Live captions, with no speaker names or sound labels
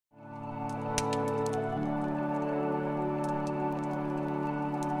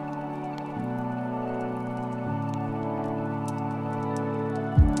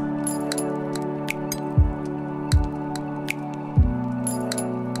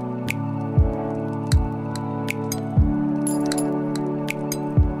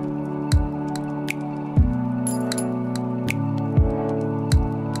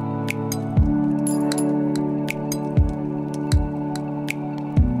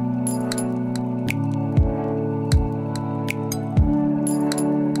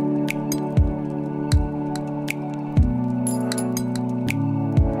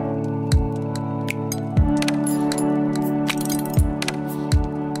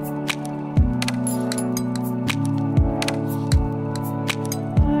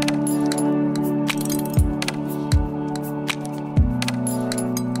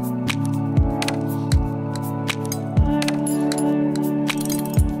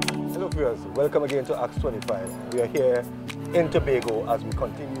viewers, welcome again to Acts 25. We are here in Tobago as we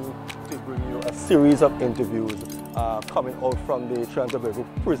continue to bring you a series of interviews coming out from the Tobago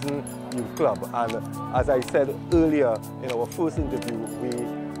Prison Youth Club. And as I said earlier in our first interview,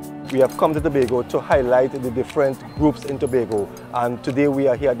 we have come to Tobago to highlight the different groups in Tobago. And today we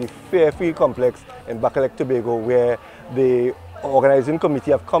are here at the Fairfield Complex in Bakalek, Tobago, where the organizing committee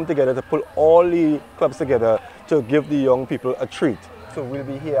have come together to pull all the clubs together to give the young people a treat. So we'll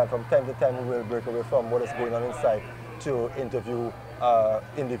be here, and from time to time we will break away from what is going on inside to interview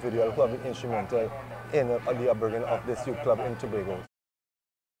individuals who have been instrumental in the upbringing of this youth club in Tobago.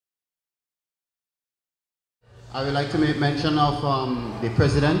 I would like to make mention of the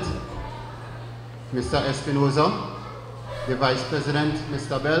President, Mr. Espinoza, the Vice President,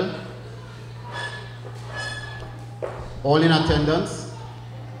 Mr. Bell, all in attendance,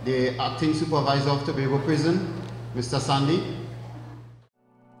 the Acting Supervisor of Tobago Prison, Mr. Sandy.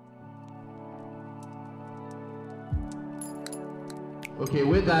 Okay,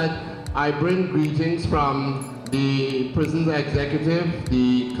 with that, I bring greetings from the prison's executive,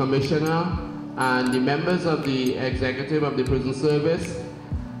 the commissioner, and the members of the executive of the prison service.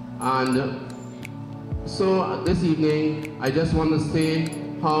 And so this evening, I just want to say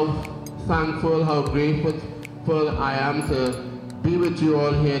how thankful, how grateful I am to be with you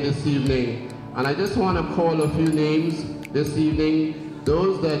all here this evening. And I just want to call a few names this evening,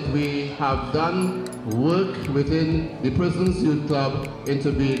 those that we have done work within the Prisons Youth Club in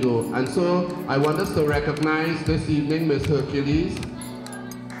Tobago. And so I want us to recognize this evening Miss Hercules.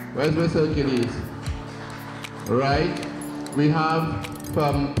 Where's Miss Hercules? Right. We have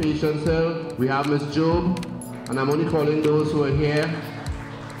from Patience Hill, we have Miss Job, and I'm only calling those who are here.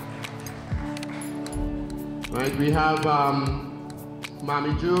 Right, we have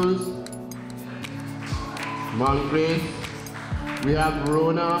Mommy Jules, Mom Grace, we have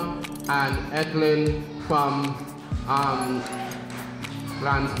Rona and Etlin from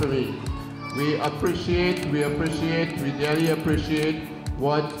Lansbury. We really appreciate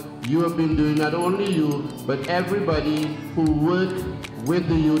what you have been doing, not only you, but everybody who work with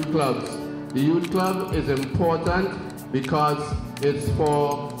the youth clubs. The youth club is important because it's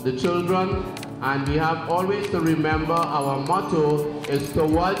for the children, and we have always to remember our motto is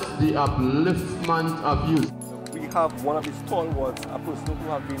towards the upliftment of youth. We have one of the stalwarts, a person who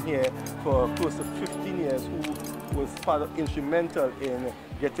has been here for close to 15 years, who was instrumental in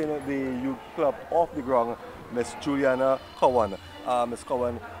getting the youth club off the ground, Miss Juliana Cowan. Miss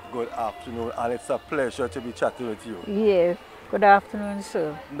Cowan, good afternoon, and it's a pleasure to be chatting with you. Yes, good afternoon,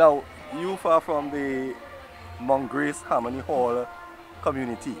 sir. Now, you are from the Mount Grace Harmony Hall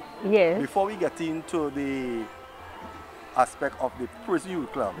community. Yes. Before we get into the aspect of the Prison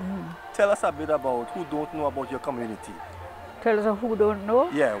Youth Club, tell us a bit about who don't know about your community. Tell us who don't know?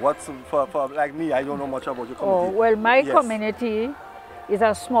 Yeah, what's for like me, I don't know much about your community. Oh, well, my community is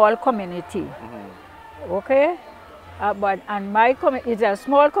a small community. Okay? And my community is a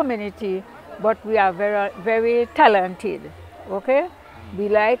small community, but we are very, very talented. Okay? We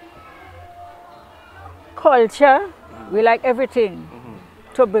like culture, we like everything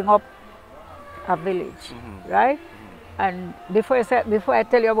to bring up a village, right? And before I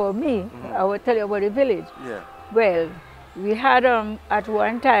tell you about me, I will tell you about the village. Yeah. Well, we had at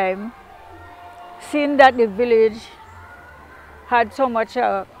one time seen that the village had so much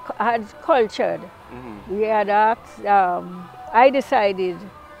had cultured. We had asked, I decided,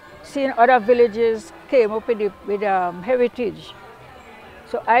 seeing other villages came up with heritage.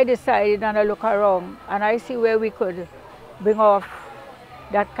 So I decided, and I look around and I see where we could bring off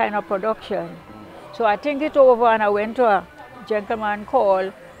that kind of production. So I think it over, and I went to a gentleman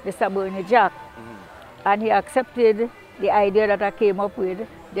called Mr. Bernie Jack, and he accepted the idea that I came up with.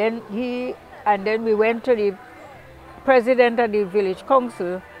 Then we went to the president of the village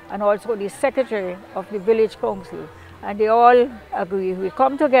council and also the secretary of the village council, and they all agreed. We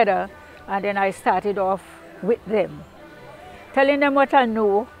come together, and then I started off with them, telling them what I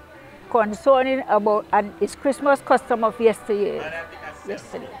know concerning about, and it's Christmas custom of yesterday,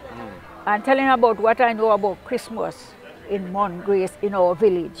 and telling about what I know about Christmas in Mount Grace in our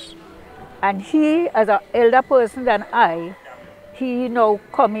village. And he, as an elder person than I, he now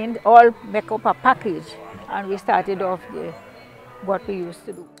come in, all make up a package, and we started off what we used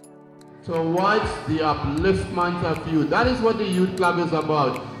to do. Towards the upliftment of youth. That is what the youth club is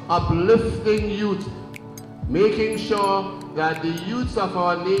about, uplifting youth, making sure that the youths of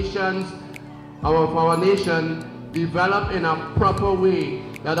our nation develop in a proper way,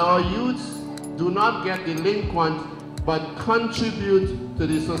 that our youths do not get delinquent but contribute to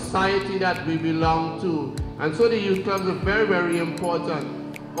the society that we belong to. And so the youth clubs are very, very important.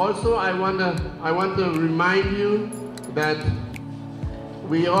 Also, I want to remind you that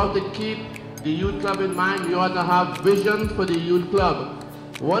we ought to keep the youth club in mind. We ought to have visions for the youth club.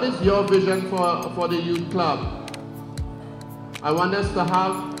 What is your vision for the youth club? I want us to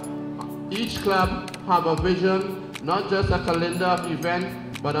have, each club have a vision, not just a calendar of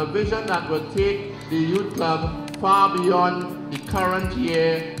events, but a vision that will take the youth club far beyond the current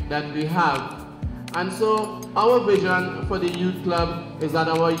year that we have. And so our vision for the youth club is that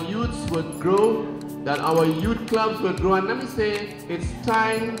our youths would grow, that our youth clubs would grow. And let me say, it's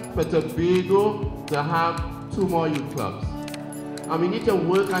time for Tobago to have 2 more youth clubs. And we need to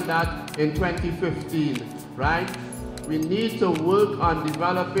work on that in 2015, right? We need to work on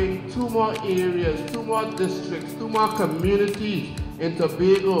developing 2 more areas, 2 more districts, 2 more communities in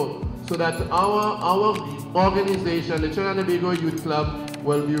Tobago, so that our organization, the Trinidad and Tobago Youth Club,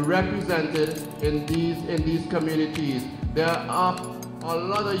 will be represented in these communities. There are a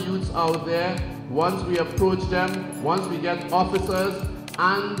lot of youths out there. Once we approach them, once we get officers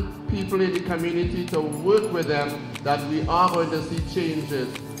and people in the community to work with them, that we are going to see changes.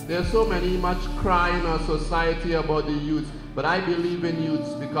 There's so much cry in our society about the youth, but I believe in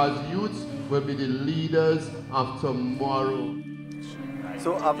youths because youths will be the leaders of tomorrow.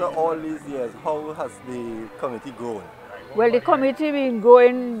 So after all these years, how has the committee grown? Well, the committee been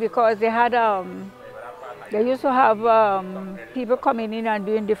growing because they had, they used to have people coming in and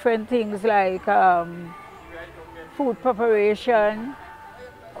doing different things like food preparation,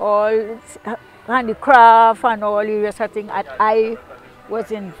 all handicraft and all the rest of things. I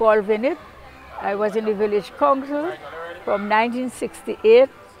was involved in it. I was in the village council from 1968,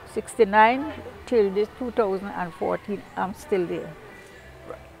 69 till this 2014. I'm still there.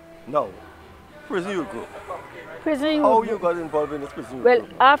 Right. Now, prison youth group. Prison youth How you got involved in this prison youth Well,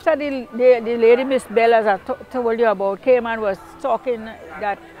 group? after the lady Miss Bell, as I told you about, came and was talking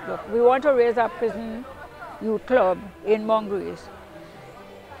that, look, we want to raise a prison youth club in Mongrace.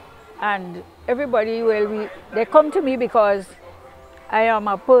 And everybody, well, they come to me because I am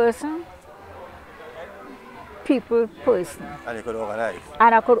a people person. And you could organize.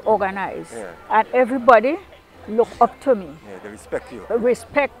 And I could organize. Yeah. And everybody look up to me. Yeah, they respect you.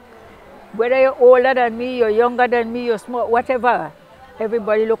 Respect. Whether you're older than me, you're younger than me, you're small, whatever.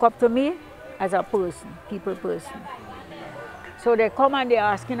 Everybody look up to me as a person, people person. So they come and they're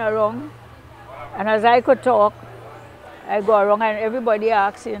asking around. And as I could talk, I go around and everybody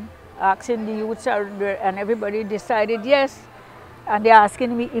asking the youths and everybody decided yes. And they're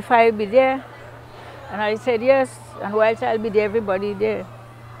asking me if I'll be there. And I said yes, and whilst I'll be there, everybody there.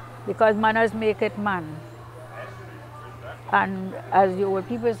 Because manners make it man. And as when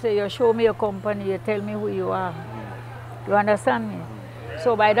people say, you show me your company, you tell me who you are. You understand me?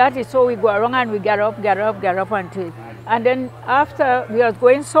 So by that is so we go around and we get up until it. And then after we was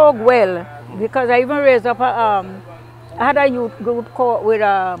going so well, because I even raised up I had a youth group called with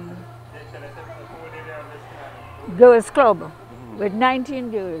girls club with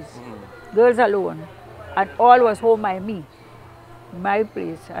 19 girls, girls alone, and all was home by me, my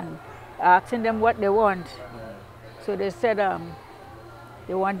place, and asking them what they want. So they said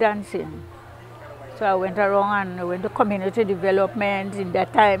they want dancing. So I went around and I went to community development in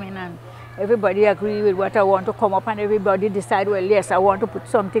that time, and everybody agreed with what I want to come up, and everybody decided, well, yes, I want to put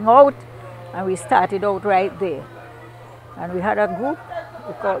something out, and we started out right there. And we had a group,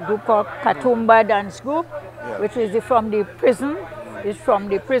 group called Katumba Dance Group, which is from the prison. It's from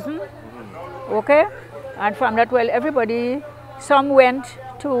the prison, okay? And from that, well, everybody, some went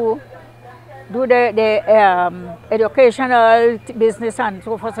to do the educational business and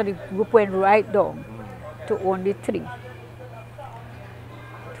so forth, so the group went right down to only 3.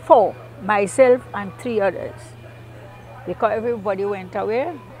 4, myself and 3 others, because everybody went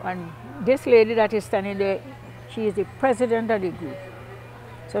away. And this lady that is standing there, she is the president of the group.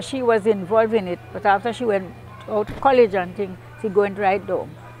 So she was involved in it, but after she went out to college and things, she went right down.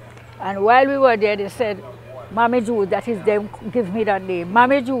 And while we were there, they said, Mommy Jews, that is them, give me that name.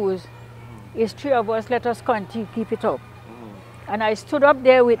 Mommy Jews, it's 3 of us, let us continue, keep it up. And I stood up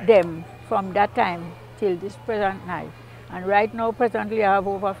there with them from that time till this present night. And right now, presently, I have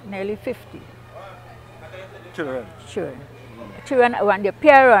over nearly 50. Children? Children. Children, and the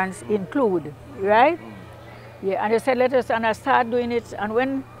parents include, right? Yeah, and they said, let us, and I started doing it. And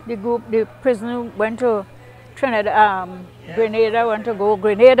when the group, the prison went to Trinidad, Grenada, went to go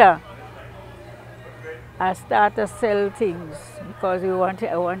Grenada, I started to sell things because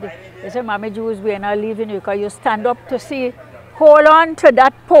I wanted. They said, Mommy Jews, we are not leaving you because you stand up to see, hold on to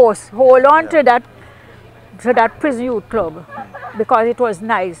that post, hold on to that prison youth club, because it was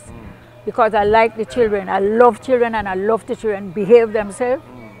nice. Because I like the children, I love children, and I love the children behave themselves.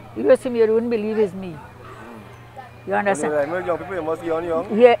 You will see me, you wouldn't believe it's me. You understand? Like, young people, you must be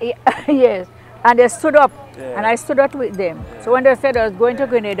young. Yeah, yes. And they stood up, and I stood up with them. So when they said I was going to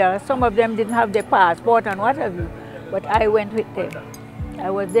Grenada, some of them didn't have their passport and what have you, but I went with them. I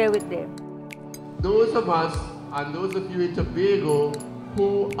was there with them. Those of us and those of you in Tobago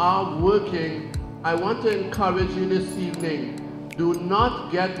who are working, I want to encourage you this evening. Do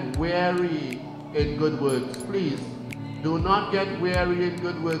not get weary in good works, please. Do not get weary in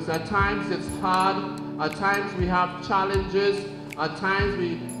good works. At times it's hard, at times we have challenges, at times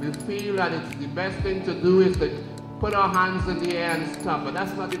we feel that it's the best thing to do is to put our hands in the air and stop, but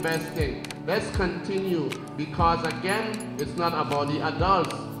that's not the best thing. Let's continue, because again, it's not about the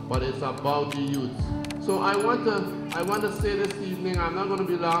adults, but it's about the youth. So I want to say this evening, I'm not going to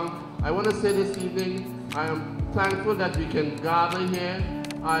be long, I want to say this evening, I am thankful that we can gather here.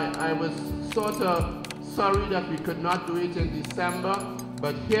 I was sort of sorry that we could not do it in December,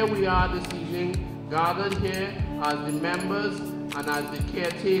 but here we are this evening, gathered here as the members and as the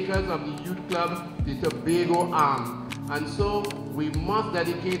caretakers of the youth club, the Tobago arm. And so we must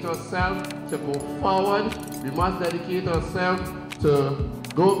dedicate ourselves to go forward. We must dedicate ourselves to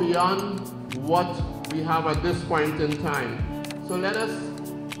go beyond what we have at this point in time. So let us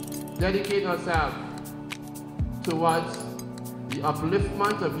dedicate ourselves towards the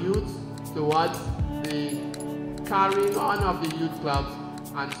upliftment of youth, towards the carrying on of the youth clubs.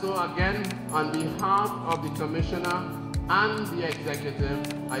 And so again, on behalf of the Commissioner and the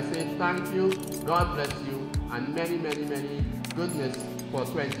Executive, I say thank you, God bless you, and many, many, many goodness for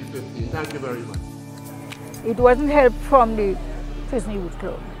 2015. Thank you very much. It wasn't help from the Prison Youth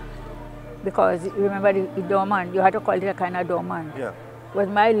Club, because remember the doorman, you had to call it a kind of doorman. Yeah. It was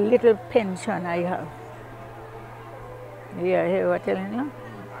my little pension I have. Yeah, I was telling you.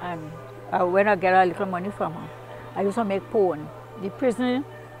 And when I get a little money from her, I used to make porn. The prison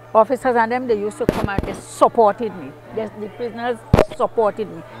officers and them, they used to come and they supported me. The prisoners supported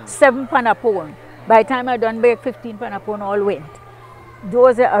me. £7 a pound. By the time I done break, £15 a pound all went.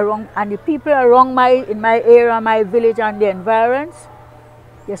 Those are around, and the people around in my area, my village and the environs,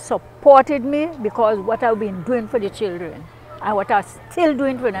 they supported me because what I've been doing for the children and what I'm still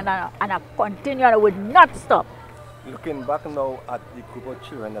doing for them, and I continue, and I would not stop. Looking back now at the group of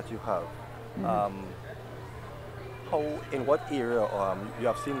children that you have, how, in what area you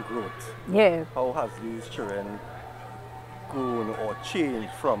have seen growth? Yeah. How has these children grown or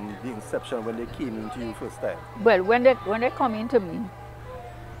changed from the inception when they came into you first time? Well, when they come into me,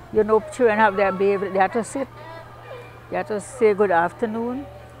 you know, children have their behavior. They have to sit, they have to say good afternoon,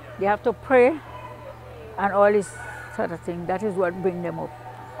 they have to pray, and all this sort of thing. That is what brings them up.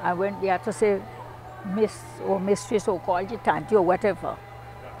 And when they have to say miss or mistress or call you tanty or whatever,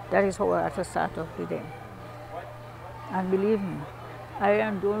 that is how I have to start off with them. And believe me, I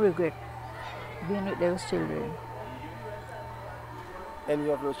don't regret being with those children. Any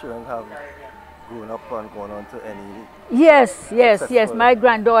of those children have grown up and gone on to any? Yes. My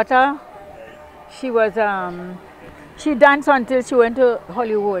granddaughter, she was, she danced until she went to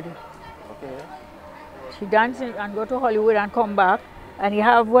Hollywood. Okay. She danced and go to Hollywood and come back. And we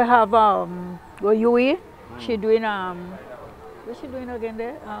have Yui. She doing what's she doing again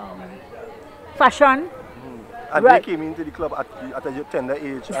there? Fashion. And right. They came into the club at a tender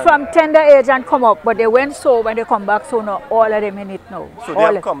age? From tender age and come up, but they went so when they come back, so now all of them in it now. So they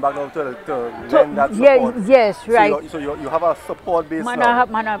have come back now to lend that support? Yes, right. So you have a support base man now?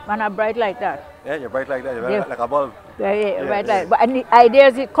 Man are bright like that. Yeah, you're bright like that, you're bright like a bulb. Yeah, right like that. But and the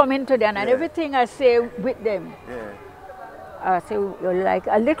ideas it come into them, and everything I say with them. Yeah. I say, like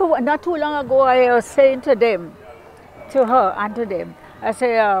a little, not too long ago, I was saying to them, to her and to them, I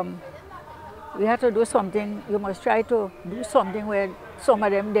say, we have to do something, you must try to do something where some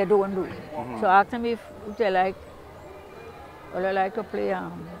of them they don't do. So ask them if they like, or they like to play,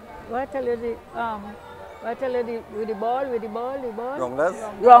 what I tell you, with the ball? Rounders?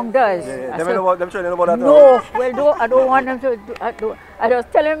 Rounders. Yeah. Them know about that now? No, well, I don't want them to do. I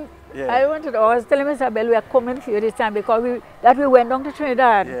just tell them, I was telling Mr. Bell, we are coming for you this time because we went down to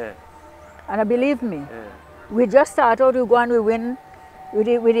Trinidad. Yeah. And believe me, we just started to go and we win with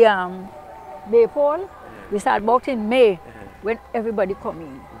the Maypole. We start boxing in May when everybody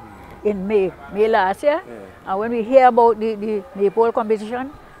come in May last year. And when we hear about the Maypole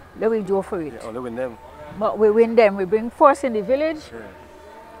competition, then we go for it. Yeah, only win them. But we win them. We bring first in the village.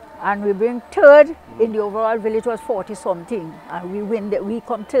 And we bring third in the overall village was 40 something, and we win that. We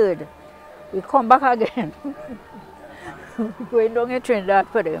come third. We come back again. Going down in Trinidad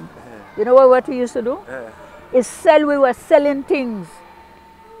for them. You know what we used to do? We were selling things,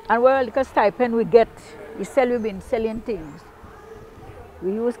 and well, because stipend we get, we've been selling things.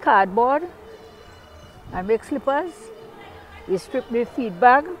 We use cardboard and make slippers. We strip the feed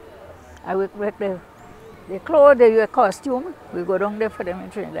bag and we make the clothes, the costume. We go down there for them in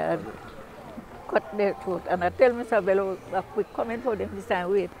Trinidad, cut their throat. And I tell Mr. Bello, we coming for them this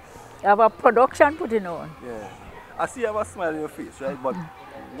time, wait. I have a production putting on. Yeah. I see you have a smile on your face, right? But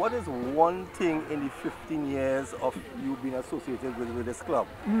what is one thing in the 15 years of you being associated with this club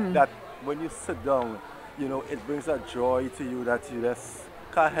that when you sit down, you know, it brings a joy to you that you just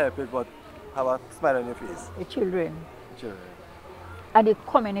can't help it but have a smile on your face? The children. Children. And the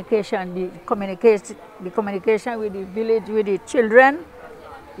communication with the village, with the children.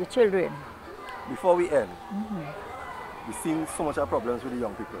 Before we end, we've seen so much of problems with the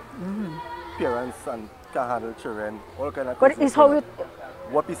young people. Parents and can't handle children, all kind of But it's how it...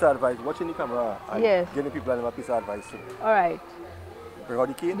 What piece of advice, watching the camera and giving people a piece of advice too? All right. Bring out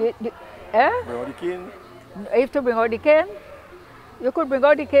the cane? Bring out the cane? You have to bring out the cane. You could bring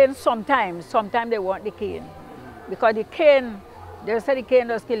out the cane sometimes. Sometimes they want the cane. Because the cane, they say the cane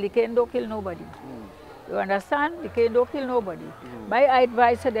does kill. The cane don't kill nobody. You understand? The cane don't kill nobody. My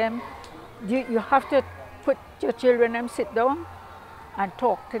advice to them, you have to put your children and sit down and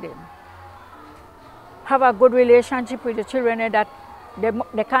talk to them. Have a good relationship with the children and that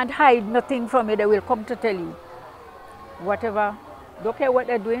they can't hide nothing from you. They will come to tell you. Whatever, don't care what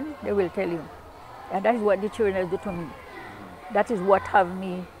they're doing, they will tell you. And that is what the children do to me. That is what have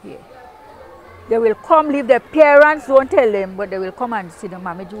me here. They will come, leave their parents, don't tell them, but they will come and see the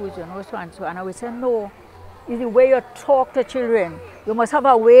Mommy Jews, you know, so and so. And I will say, no, it's the way you talk to children. You must have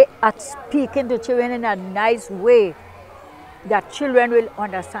a way at speaking to children in a nice way that children will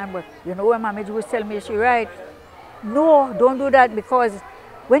understand. But you know when Mommy Jews tell me she right? No, don't do that, because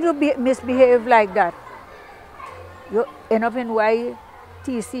when you misbehave like that, you end up in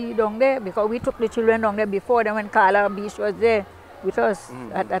YTC down there, because we took the children down there before then when Carla Beach was there with us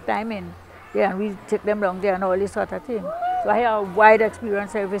at that time in. Yeah, and we take them down there and all this sort of thing. So I have a wide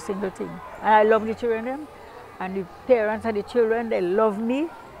experience every single thing. And I love the children, and the parents and the children, they love me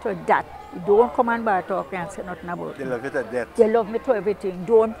to that. Don't come and bar talk and say nothing about They me. love it at that. They love me to everything.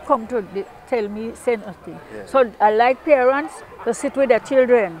 Don't come to tell me, say nothing. Yeah. So I like parents to sit with their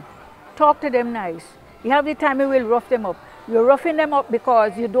children, talk to them nice. You have the time you will rough them up. You're roughing them up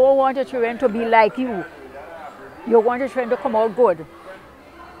because you don't want your children to be like you. You want your children to come out good.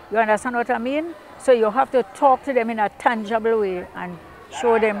 You understand what I mean? So you have to talk to them in a tangible way and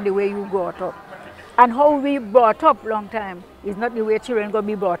show them the way you brought up. And how we brought up long time is not the way children going to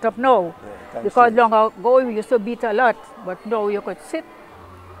be brought up now. Yeah, because long ago we used to beat a lot, but now you could sit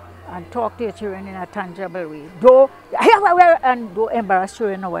and talk to your children in a tangible way. And don't embarrass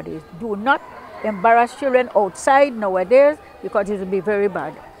children nowadays. Do not embarrass children outside nowadays, because it will be very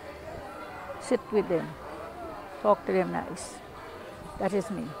bad. Sit with them, talk to them nice. That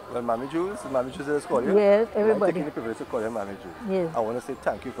is me. Well, Mommy Jews is call you? Yes, I'm everybody. taking the privilege to call you Mommy Jews. Yes. I want to say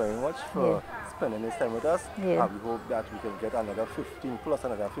thank you very much for spending this time with us. Yeah. And we hope that we can get another 15 plus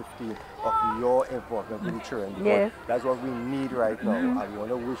another 15 of your involvement with the children. Because Yeah. that's what we need right now. And we want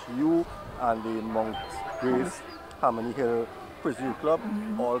to wish you and the Mount Grace Harmony Hill Prison Youth Club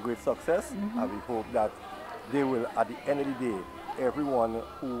all great success. And we hope that they will, at the end of the day, everyone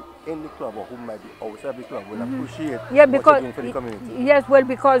who in the club or who might be outside the club will appreciate what you're doing for the community. Yes, well,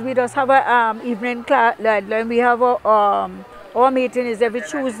 because we just have a evening class, like we have our meeting is every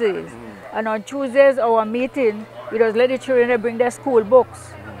Tuesdays. And on Tuesdays, our meeting, we just let the children bring their school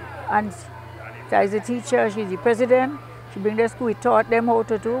books. And she's the teacher, she's the president, she bring their school, we taught them how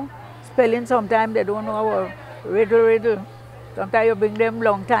to do. Spelling, sometimes they don't know our riddle. Sometimes you bring them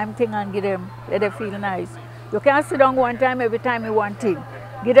long time thing and give them, let them feel nice. You can't sit down one time every time you want thing.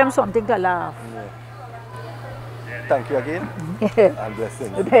 Give them something to laugh. Yeah. Thank you again. And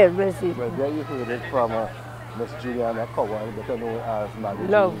blessings. Blessings. Well, there you heard it from Miss Juliana Cowan, better known as Maggie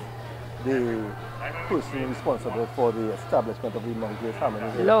Love. Jews, the person responsible for the establishment of the Mount Grace Harmony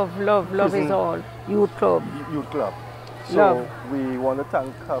Hill Love is all. Youth club. Youth Club. So Love. we want to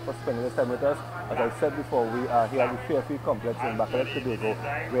thank her for spending this time with us. As I said before, we are here at the Fairfield Complex in Bacarat, Tobago,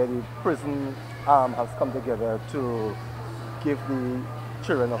 where the prison arm has come together to give the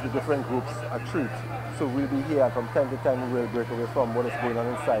children of the different groups a treat. So we'll be here, and from time to time we will break away from what is going on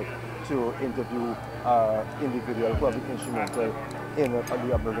inside to interview individuals who have been instrumental in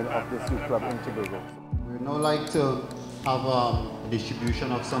the upbringing of this youth club in Tobago. We would now like to have a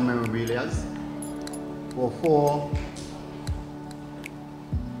distribution of some memorabilia for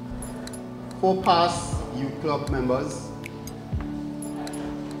four past youth club members.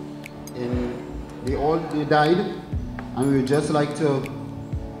 They died, and we would just like to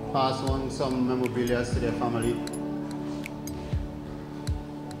pass on some memorabilia to their family.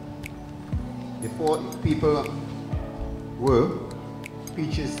 The 4 people were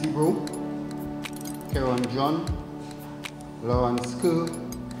Peaches Zebro, Karen John, Lawrence Kerr,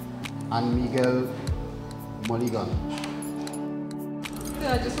 and Miguel Mulligan. So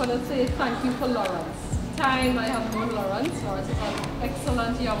I just want to say thank you for Lawrence. Time I have known Lawrence. Lawrence is an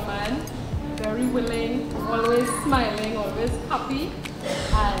excellent young man, very willing, always smiling, always happy,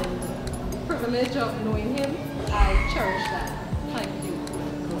 and the privilege of knowing him, I cherish that. Thank you.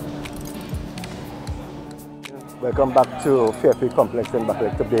 Welcome back to Fairfield Complex in Back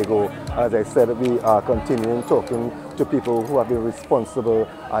Lake, Tobago. As I said, we are continuing talking to people who have been responsible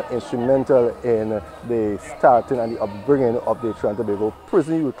and instrumental in the starting and the upbringing of the Trinidad and Tobago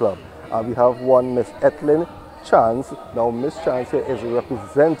Prison Youth Club. And we have one Miss Etlin Chance. Now Miss Chance here is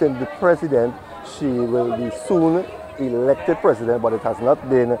representing the president. She will be soon elected president, but it has not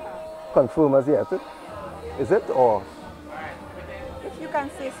been confirmed as yet. Is it, or? You can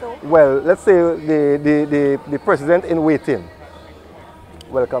say so. Well, let's say the president in waiting.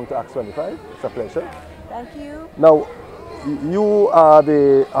 Welcome to Act 25. It's a pleasure. Thank you. Now, you are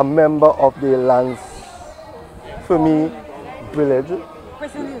a member of the Lance Fermi Village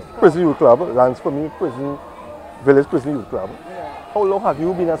Prison Youth Club. Lance Fermi Village Prison Youth Club. Yeah. How long have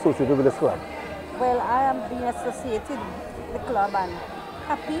you been associated with this club? Well, I am being associated with the club and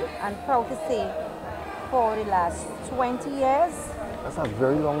happy and proud to say for the last 20 years. That's a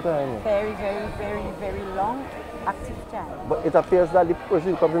very long time. Very, very, very, very long active time. But it appears that the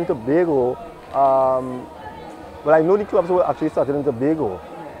prison clubs in Tobago, well, I know the clubs were actually started in Tobago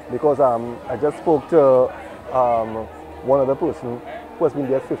because I just spoke to one other person who has been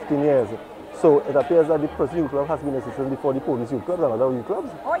there 15 years. So it appears that the prison youth club has been existing before the police youth clubs and other youth clubs.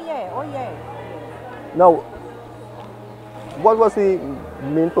 Oh yeah, oh yeah. Now, what was the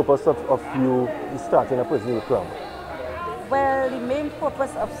main purpose of you starting a prison youth club? Well, the main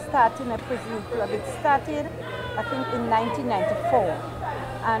purpose of starting a prison youth club, it started, I think, in 1994.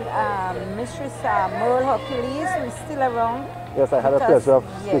 And Mistress Merle Hercules, who is still around. Yes, I had a pleasure of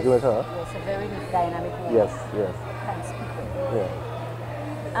speaking with her. Yes, a very dynamic woman. Yes, yes. Thanks, people. Yeah.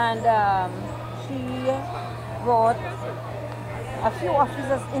 And she brought a few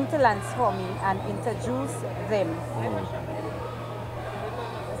officers into Lance for me and introduced them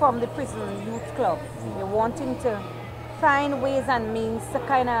from the prison youth club. They're wanting to find ways and means to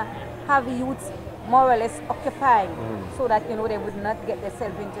kind of have youths more or less occupied so that, you know, they would not get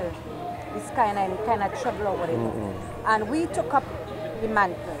themselves into this kind of trouble or whatever. And we took up the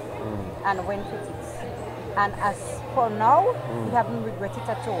mantle and went with it. And as for now, we haven't regretted it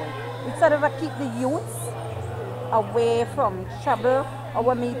at all. We sort of keep the youths away from trouble.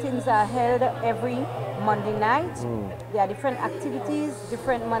 Our meetings are held every Monday night. There are different activities.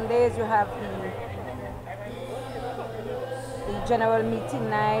 Different Mondays you have the general meeting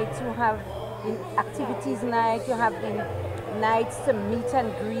night, you have the activities night, you have the nights to meet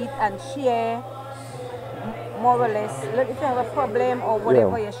and greet and share, more or less. Look, if you have a problem or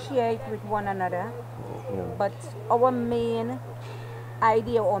whatever, you share it with one another. But our main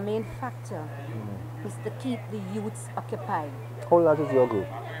idea or main factor is to keep the youths occupied. How large is your group?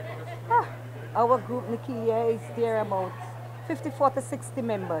 Our group, Nikia, is there about 54 to 60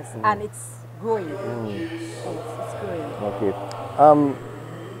 members, and it's growing. It's growing. Okay.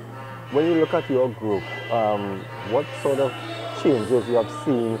 When you look at your group, what sort of changes you have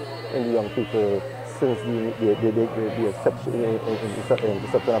seen in the young people since the inception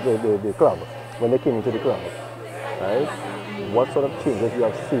of the club, when they came into the club, right? What sort of changes you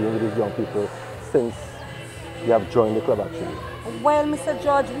have seen with these young people since you have joined the club actually? Well, Mr.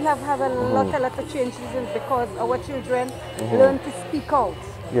 George, we have had a lot of changes because our children learn to speak out.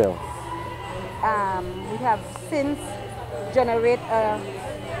 Yeah. We have since generate a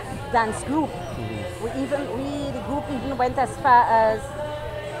dance group. The group even went as far as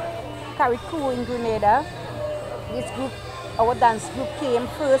Carriacou in Grenada. This group, our dance group, came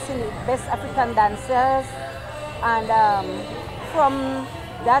first in the Best African Dancers, and from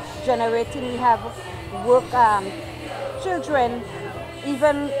that generating we have work children,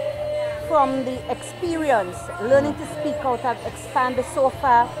 even from the experience, learning to speak out, have expanded so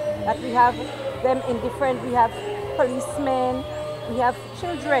far that we have them in different, we have policemen, we have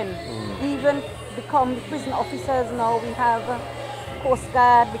children, even become prison officers now, we have Coast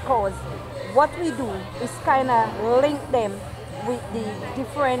Guard, because what we do is kind of link them with the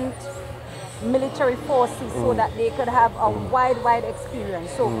different military forces so that they could have a wide experience.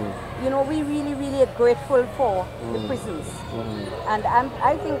 So, you know, we really are grateful for the prisons. And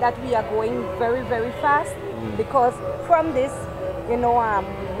I think that we are going very fast because from this, you know,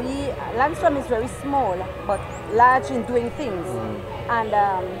 Landstrom is very small but large in doing things. And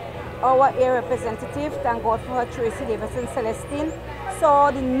our area representative, thank God for her, Tracy Davidson Celestine,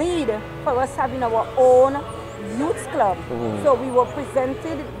 saw the need for us having our own youth club. So we were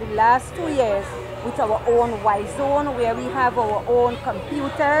presented the last 2 years with our own Y zone where we have our own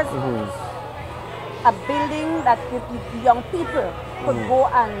computers, a building that the young people could go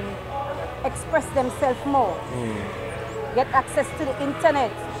and express themselves more, get access to the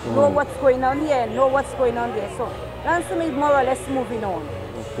internet, know what's going on here, know what's going on there. So that's to me more or less moving on.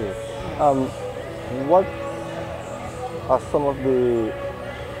 Okay. What are some of the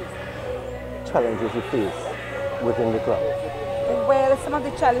challenges you face within the club? Well, some of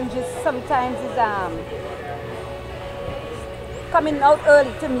the challenges sometimes is coming out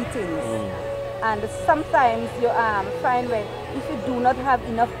early to meetings. And sometimes you find that if you do not have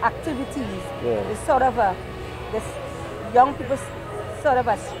enough activities, it's sort of this young people sort of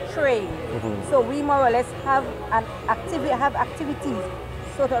a strain. So we more or less have activities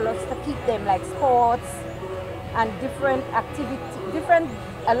sort of to keep them, like sports and different activities,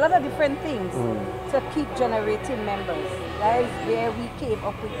 a lot of different things to keep generating members. That is where we came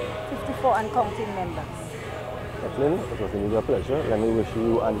up with 54 and counting members. Kathleen, it was indeed a pleasure. Let me wish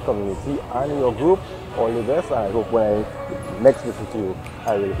you and the community and your group all the best. I hope when I next visit you,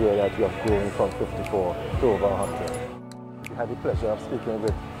 I will hear that you have grown from 54 to over 100. We had the pleasure of speaking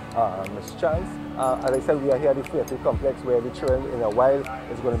with Ms. Chance. As I said, we are here at the theatre complex where the children in a while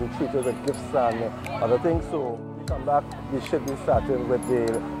is going to be treated with gifts and other things. So when we come back, we should be starting with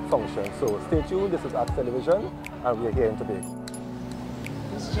the function. So stay tuned. This is Act Television and we are here in Tobago.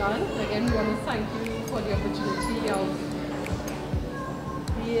 Ms. John, again, we want to thank you for the opportunity of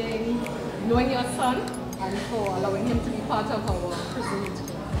knowing your son and for allowing him to be part of our prison youth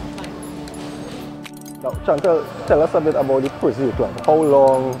club. Now, Chantal, tell us a bit about the prison youth club. How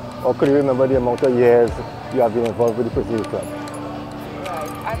long, or could you remember the amount of years you have been involved with the prison youth club?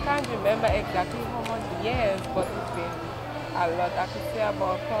 Right, I can't remember exactly how much years, but it's been a lot. I could say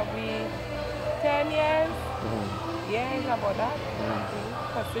about probably 10 years. Years about that.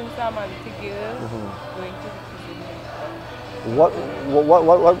 Because since I'm a little girl, going to the prison youth club.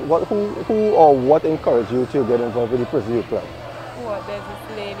 Who or what encouraged you to get involved with the prison youth club? Well, there's this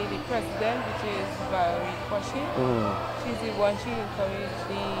lady, the president, which is Valerie Koshi. She's the one, she encouraged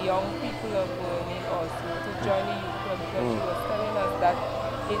the young people of Burning also to join the youth club because she was telling us that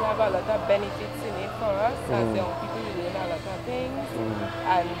it have a lot of benefits in it for us as young people. We learn a lot of things,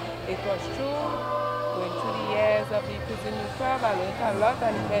 and it was true. Going through the years of the prison youth club, I learned a lot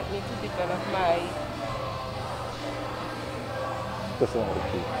and it helped me to develop my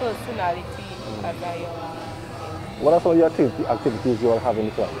personality as a young man. What are some of the activities you all have in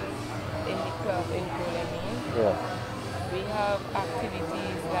the club? In the club, in Coleman, Yeah. we have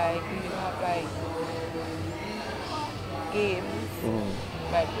activities like, we have like games,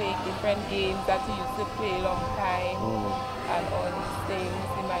 like play different games that we used to play a long time and all these things.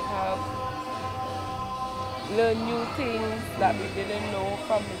 We might have learn new things that we didn't know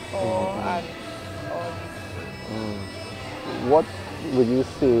from before and all these things. What would you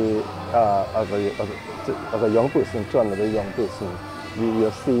say as a young person to another young person? We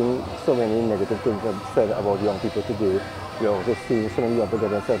have seen so many negative things that said about young people today. We are also seeing so many young people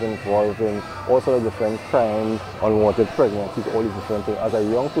get themselves involved in all sorts of different crimes, unwanted pregnancies, all these different things. As a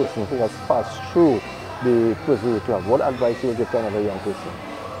young person who has passed through the prison club, what advice you would give to another young person?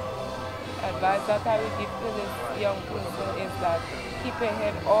 Advice that I would give to this young person is that keep your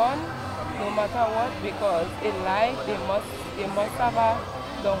head on no matter what, because in life they must have a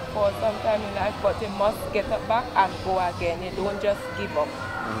downfall sometime in life, but they must get up back and go again. You don't just give up.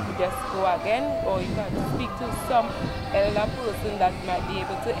 You just go again, or you can speak to some elder person that might be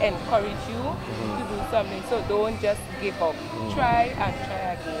able to encourage you to do something. So don't just give up. Try and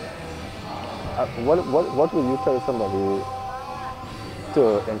try again. What will you tell somebody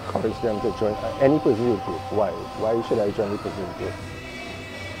to encourage them to join any prison youth group? Why should I join the prison youth group?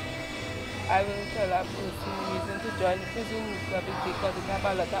 I will tell a person the reason to join the prison youth club is because it have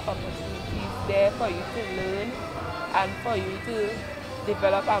a lot of opportunities there for you to learn and for you to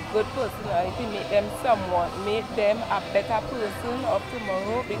develop a good personality, make them a better person of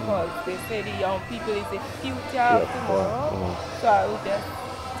tomorrow, because they say the young people is the future of tomorrow. So I will just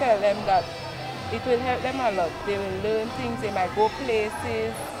tell them that it will help them a lot. They will learn things, they might go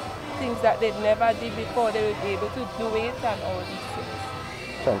places, things that they never did before, they will be able to do it and all these things.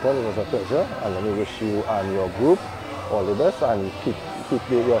 Chantal, it was a pleasure, and let me wish you and your group all the best, and keep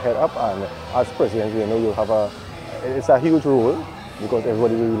your head up. And as president, you know you have it's a huge role, because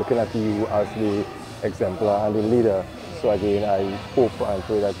everybody will be looking at you as the exemplar and the leader. So again, I hope and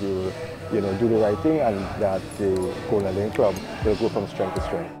pray that you do the right thing, and that the Golden Lane Club will go from strength to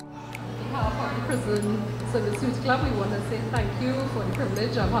strength. behalf of the Prison Service Youth Club, we want to say thank you for the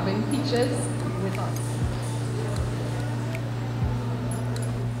privilege of having Peaches with us.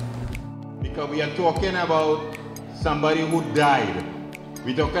 Because we are talking about somebody who died.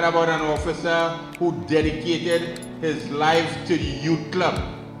 We're talking about an officer who dedicated his life to the youth club.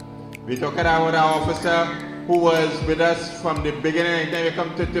 We're talking about an officer who was with us from the beginning. Anytime you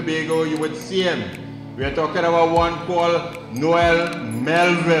come to Tobago, you would see him. We are talking about one called Noel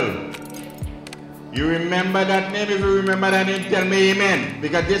Melville. You remember that name? If you remember that name, tell me amen.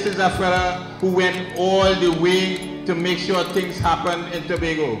 Because this is a fella who went all the way to make sure things happened in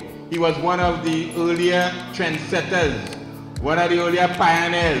Tobago. He was one of the earlier trendsetters, one of the earlier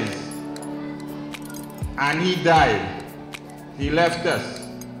pioneers. And he died. He left us.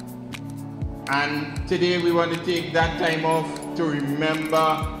 And today we want to take that time off to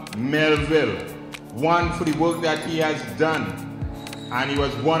remember Melville. One, for the work that he has done. And he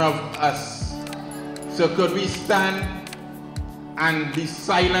was one of us. So could we stand and be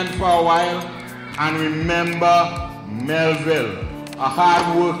silent for a while and remember Melville, a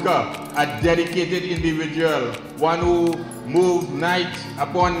hard worker, a dedicated individual, one who moved night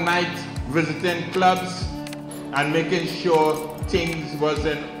upon night visiting clubs and making sure things was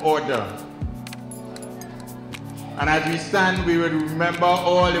in order. And as we stand, we will remember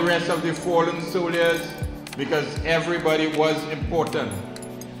all the rest of the fallen soldiers because everybody was important.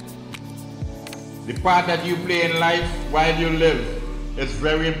 The part that you play in life while you live is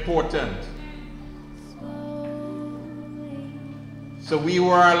very important. So we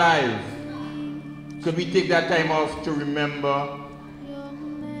were alive. Could we take that time off to remember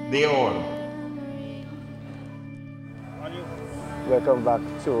they all? Welcome back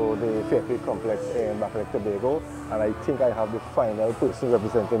to the Fairfield Complex in Back Tobago, and I think I have the final person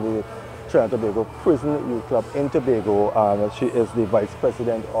representing the Trinidad and Tobago Prison Youth Club in Tobago. She is the Vice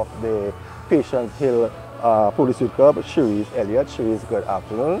President of the Patience Hill Police Youth Club, Cherise Elliott. Cherise, good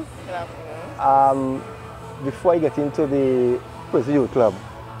afternoon. Good afternoon. Before I get into the Prison Youth Club,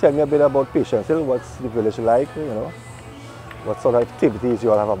 tell me a bit about Patience Hill. What's the village like, you know? What sort of activities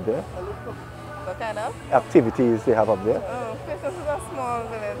you all have up there? What kind of? Activities they have up there? Oh, Patience is a small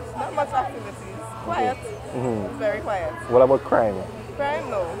village. Not much activities. Quiet. It's very quiet. What about crime? Crime?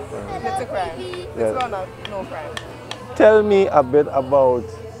 No. Little crime. Little or no crime. Tell me a bit about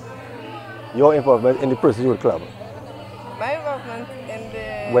your involvement in the Prison Youth Club. My involvement in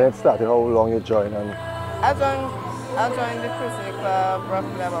the... When it started, how long you joined? And I joined the Prison Youth Club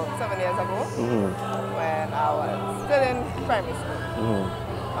roughly about 7 years ago when I was still in primary school.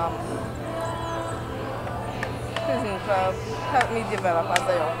 Prison Club helped me develop as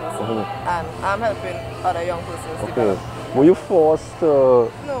a young person, and I'm helping other young persons develop. Were you forced to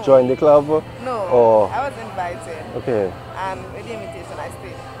join the club? No, or? I was invited. Okay. And with the invitation, I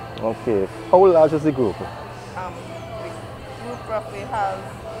stayed. Okay. How large is the group? The group roughly has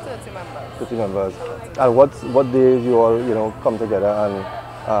 30 members. 30 members. And what days you all come together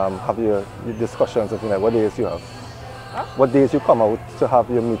and have your discussions and things like that? What days you have? Huh? What days you come out to have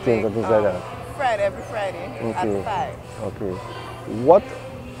your meetings and things like that? Every Friday at 5. Okay.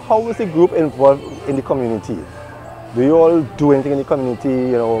 How is the group involved in the community? Do you all do anything in the community?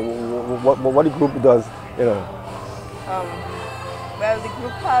 You know, what the group does? You know. Well, the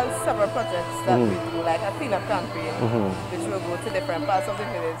group has several projects that we do, like a cleanup campaign, which will go to different parts of the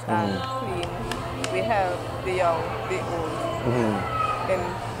village and clean. We help the young, the old, in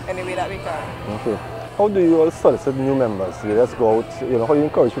any way that we can. Okay. How do you all solicit new members? You just go out, how do you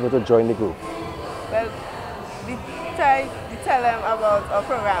encourage people to join the group? Well, we try to tell them about our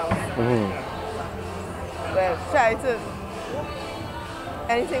programs. Well, try to,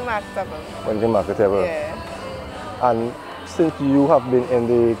 anything marketable. Anything marketable? Yeah. And since you have been in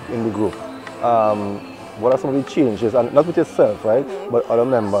the group, what are some of the changes, and not with yourself, right, but other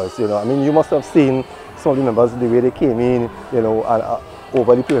members, I mean, you must have seen some of the members, the way they came in, and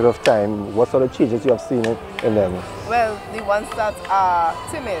over the period of time, what sort of changes you have seen in them? Well, the ones that are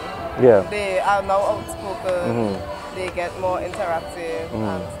timid, they are now outspoken, they get more interactive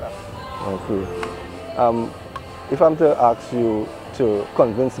and stuff. Okay. If I'm to ask you to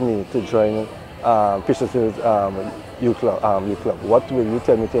convince me to join Patience Hill's youth club, what will you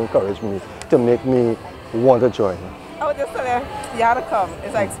tell me to encourage me, to make me want to join? I would just tell you, you have to come.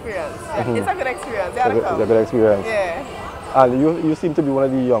 It's an experience. It's a good experience. You have to come. It's a good experience. Yeah. And you seem to be one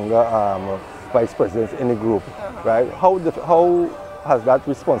of the younger vice presidents in the group, right? How has that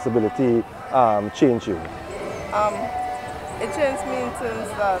responsibility changed you? It changed me in terms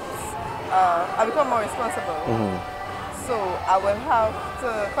that I become more responsible. So I will have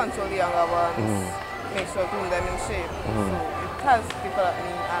to control the younger ones, make sure to hold them in shape. So has developed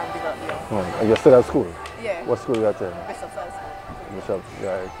me and developed me. And you're still at school? Yeah. What school are you attending? Bishop's High School. Bishop,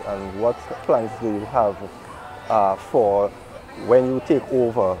 right. And what plans do you have for when you take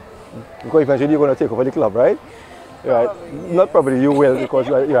over? Because eventually you're going to take over the club, right? Right. Probably. Not probably, you will, because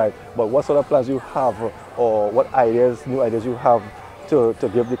you're right. But what sort of plans you have, or what ideas, new ideas you have to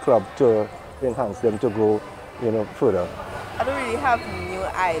give the club to enhance them to grow, further? I don't really have new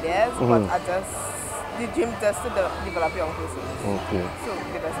ideas, but the dream just to develop young people. Okay. So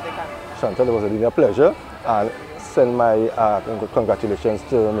the best they can. Chantal, it was really a pleasure, and send my congratulations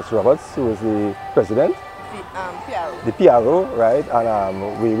to Ms. Roberts, who is the president. PRO. The PRO, right?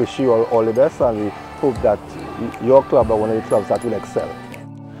 And we wish you all the best, and we hope that your club are one of the clubs that will excel.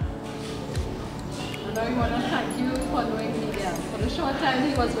 And I want to thank you for knowing media. For the short time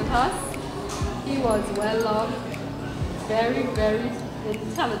he was with us, he was well loved, very, very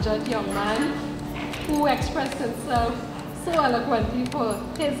intelligent young man who expressed himself so eloquently for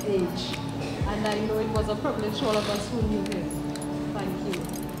his age. And I know it was a privilege to all of us who knew him. Thank you.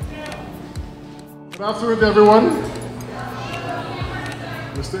 Good afternoon, everyone.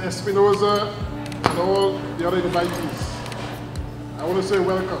 Mr. Espinoza and all the other invitees. I want to say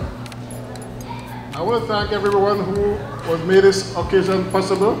welcome. I want to thank everyone who has made this occasion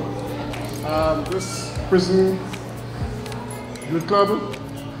possible. This prison youth club.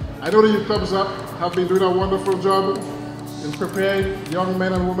 I know the youth clubs have been doing a wonderful job in preparing young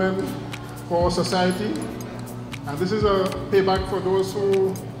men and women for our society. And this is a payback for those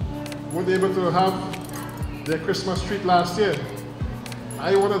who weren't able to have their Christmas treat last year.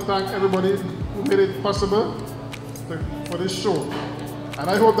 I want to thank everybody who made it possible for this show. And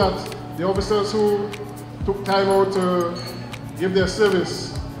I hope that the officers who took time out to give their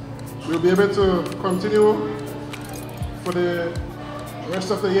service will be able to continue for the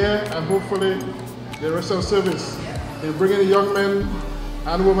rest of the year and hopefully the rest of the service in bringing young men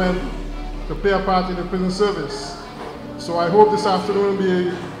and women to play a part in the prison service. So I hope this afternoon will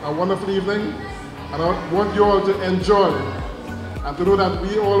be a wonderful evening, and I want you all to enjoy and to know that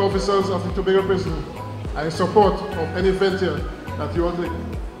we all officers of the Tobago prison are in support of any venture that you all take.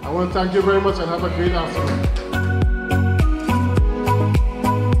 I want to thank you very much and have a great afternoon.